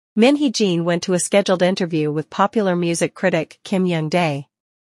Heejin went to a scheduled interview with popular music critic Kim Young-dae.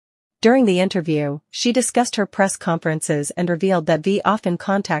 During the interview, she discussed her press conferences and revealed that V often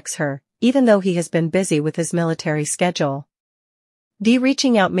contacts her, even though he has been busy with his military schedule. V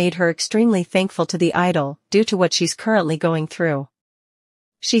reaching out made her extremely thankful to the idol due to what she's currently going through.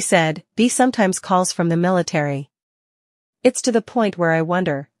 She said, V sometimes calls from the military. It's to the point where I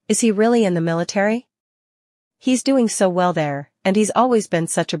wonder, is he really in the military? He's doing so well there, and he's always been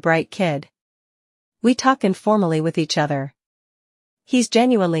such a bright kid. We talk informally with each other. He's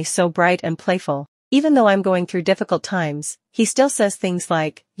genuinely so bright and playful. Even though I'm going through difficult times, he still says things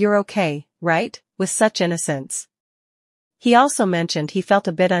like, "You're okay, right?" with such innocence. He also mentioned he felt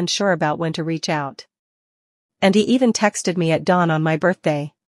a bit unsure about when to reach out. And he even texted me at dawn on my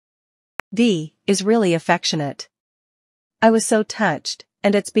birthday. V is really affectionate. I was so touched,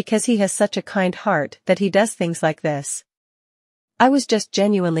 and it's because he has such a kind heart that he does things like this. I was just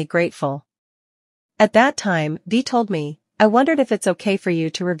genuinely grateful. At that time, V told me, I wondered if it's okay for you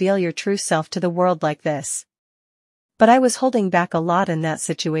to reveal your true self to the world like this. But I was holding back a lot in that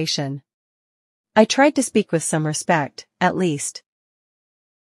situation. I tried to speak with some respect, at least.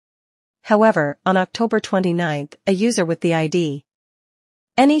 However, on October 29th, a user with the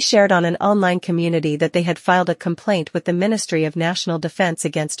I.D.LE shared on an online community that they had filed a complaint with the Ministry of National Defense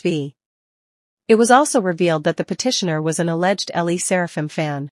against V. It was also revealed that the petitioner was an alleged I.DLE Seraphim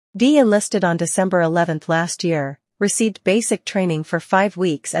fan. V enlisted on December 11th last year, received basic training for 5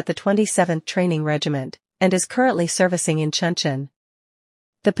 weeks at the 27th Training Regiment, and is currently servicing in Chuncheon.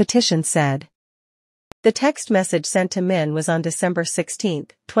 The petition said. The text message sent to Min was on December 16,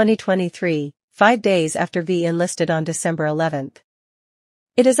 2023, 5 days after V enlisted on December 11th.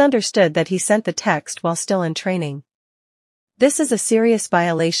 It is understood that he sent the text while still in training. This is a serious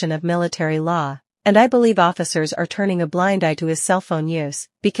violation of military law, and I believe officers are turning a blind eye to his cell phone use,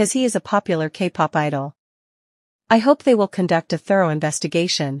 because he is a popular K-pop idol. I hope they will conduct a thorough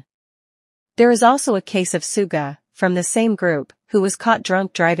investigation. There is also a case of Suga, from the same group, who was caught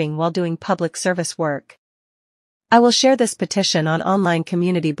drunk driving while doing public service work. I will share this petition on online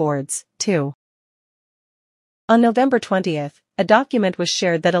community boards, too. On November 20th, a document was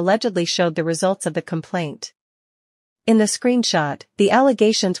shared that allegedly showed the results of the complaint. In the screenshot, the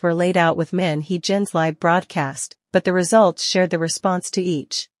allegations were laid out with Min Heejin's live broadcast, but the results shared the response to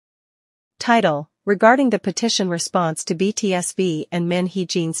each. Title: Regarding the petition response to BTS-V and Min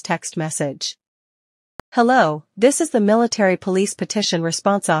Heejin's text message. Hello, this is the Military Police Petition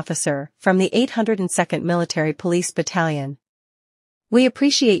Response Officer from the 802nd Military Police Battalion. We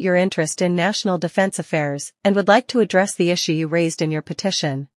appreciate your interest in national defense affairs and would like to address the issue you raised in your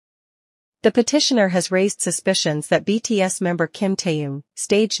petition. The petitioner has raised suspicions that BTS member Kim Taehyung,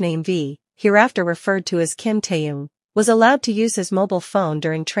 stage name V, hereafter referred to as Kim Taehyung, was allowed to use his mobile phone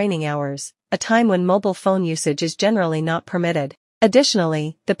during training hours, a time when mobile phone usage is generally not permitted.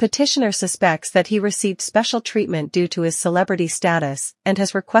 Additionally, the petitioner suspects that he received special treatment due to his celebrity status and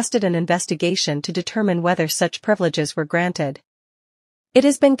has requested an investigation to determine whether such privileges were granted. It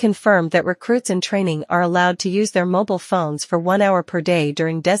has been confirmed that recruits in training are allowed to use their mobile phones for 1 hour per day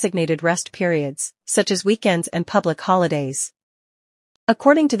during designated rest periods, such as weekends and public holidays.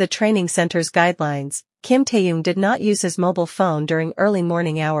 According to the training center's guidelines, Kim Taehyung did not use his mobile phone during early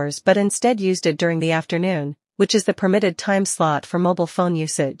morning hours but instead used it during the afternoon, which is the permitted time slot for mobile phone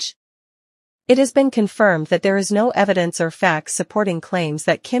usage. It has been confirmed that there is no evidence or facts supporting claims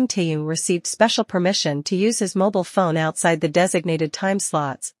that Kim Taehyung received special permission to use his mobile phone outside the designated time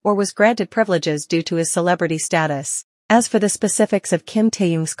slots or was granted privileges due to his celebrity status. As for the specifics of Kim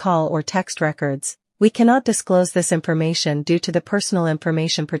Taehyung's call or text records, we cannot disclose this information due to the Personal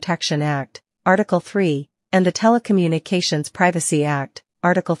Information Protection Act, Article 3, and the Telecommunications Privacy Act,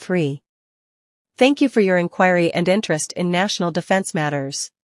 Article 3. Thank you for your inquiry and interest in national defense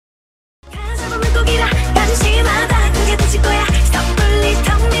matters.